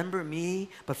 Remember me,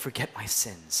 but forget my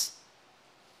sins.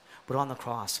 But on the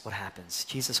cross, what happens?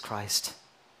 Jesus Christ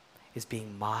is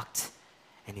being mocked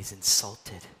and he's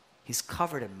insulted. He's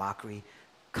covered in mockery,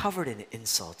 covered in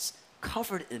insults,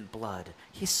 covered in blood.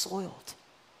 He's soiled.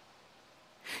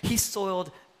 He's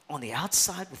soiled on the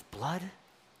outside with blood.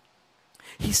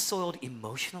 He's soiled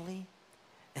emotionally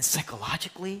and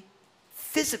psychologically.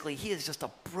 Physically, he is just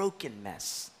a broken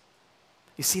mess.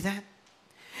 You see that?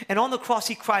 And on the cross,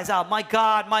 he cries out, my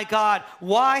God,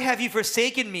 why have you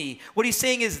forsaken me? What he's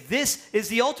saying is, this is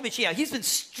the ultimate shame. He's been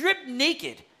stripped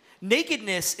naked.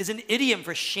 Nakedness is an idiom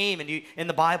for shame in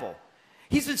the Bible.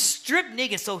 He's been stripped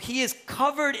naked, so he is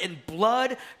covered in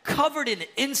blood, covered in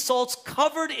insults,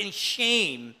 covered in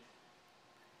shame.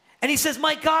 And he says,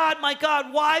 my God,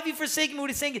 why have you forsaken me? What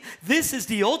he's saying is, this is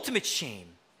the ultimate shame.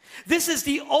 This is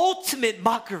the ultimate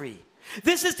mockery.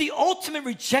 This is the ultimate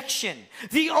rejection.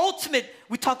 The ultimate,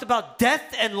 we talked about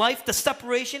death and life, the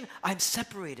separation. I'm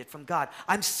separated from God.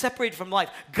 I'm separated from life.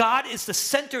 God is the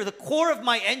center, the core of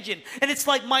my engine. And it's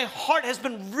like my heart has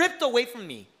been ripped away from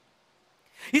me.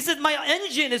 He said, my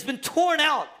engine has been torn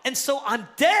out, and so I'm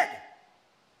dead.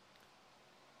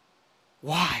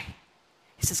 Why?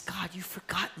 He says, God, you've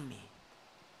forgotten me.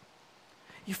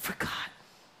 You forgot.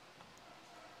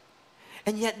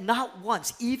 And yet not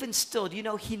once, even still, do you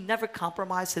know he never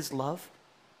compromised his love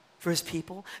for his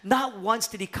people? Not once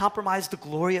did he compromise the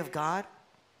glory of God.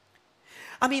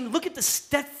 I mean, look at the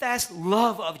steadfast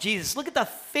love of Jesus. Look at the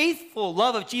faithful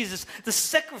love of Jesus, the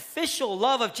sacrificial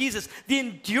love of Jesus, the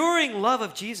enduring love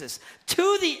of Jesus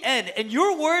to the end. And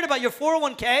you're worried about your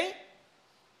 401k?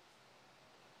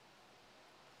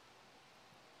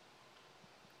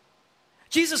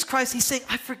 Jesus Christ, he's saying,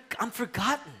 I'm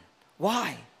forgotten.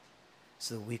 Why?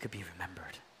 So that we could be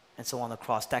remembered. And so on the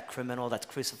cross, that criminal that's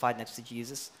crucified next to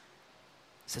Jesus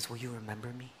says, will you remember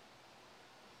me?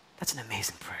 That's an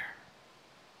amazing prayer.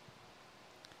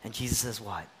 And Jesus says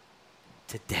what?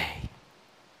 Today,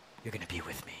 you're going to be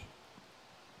with me.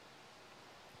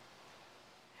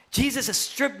 Jesus is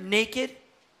stripped naked.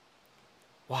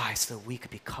 Why? So that we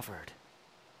could be covered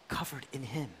in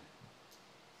him.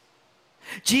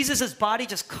 Jesus' body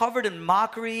just covered in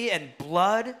mockery and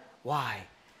blood. Why?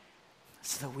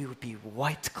 So that we would be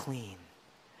wiped clean.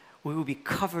 We would be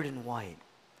covered in white.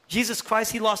 Jesus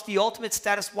Christ, he lost the ultimate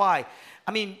status. Why?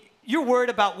 I mean, you're worried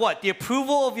about what? The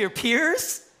approval of your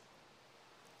peers?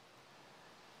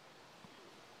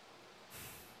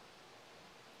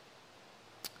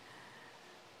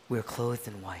 We're clothed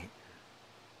in white.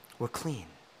 We're clean.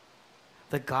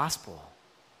 The gospel,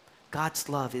 God's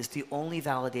love, is the only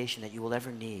validation that you will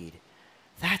ever need.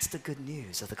 That's the good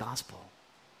news of the gospel.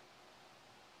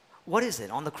 What is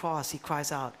it? On the cross, he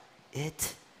cries out,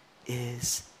 it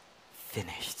is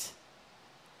finished.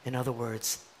 In other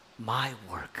words, my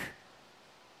work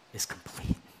is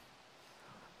complete.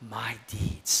 My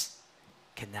deeds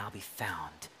can now be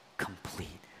found complete.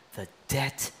 The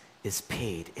debt is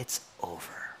paid. It's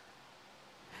over.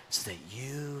 So that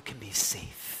you can be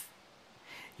safe.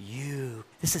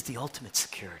 This is the ultimate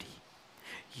security.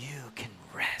 You can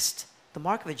rest. The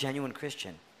mark of a genuine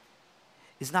Christian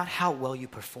is not how well you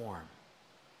perform,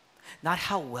 not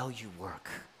how well you work,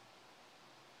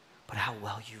 but how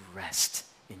well you rest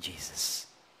in Jesus.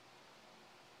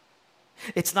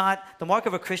 The mark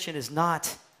of a Christian is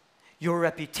not your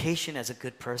reputation as a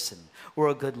good person or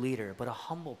a good leader, but a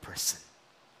humble person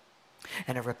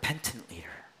and a repentant leader.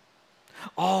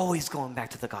 Always going back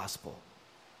to the gospel.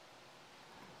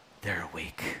 They're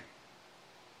awake.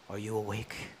 Are you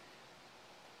awake?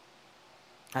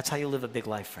 That's how you live a big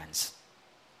life, friends.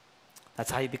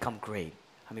 That's how you become great.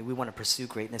 I mean, we want to pursue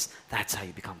greatness. That's how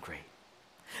you become great.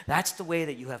 That's the way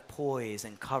that you have poise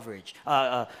and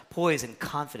poise and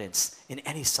confidence in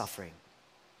any suffering.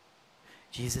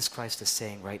 Jesus Christ is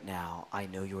saying right now, I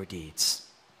know your deeds.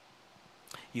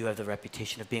 You have the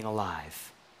reputation of being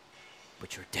alive,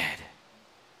 but you're dead.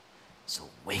 So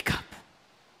wake up.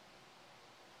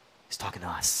 He's talking to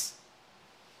us.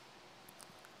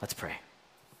 Let's pray.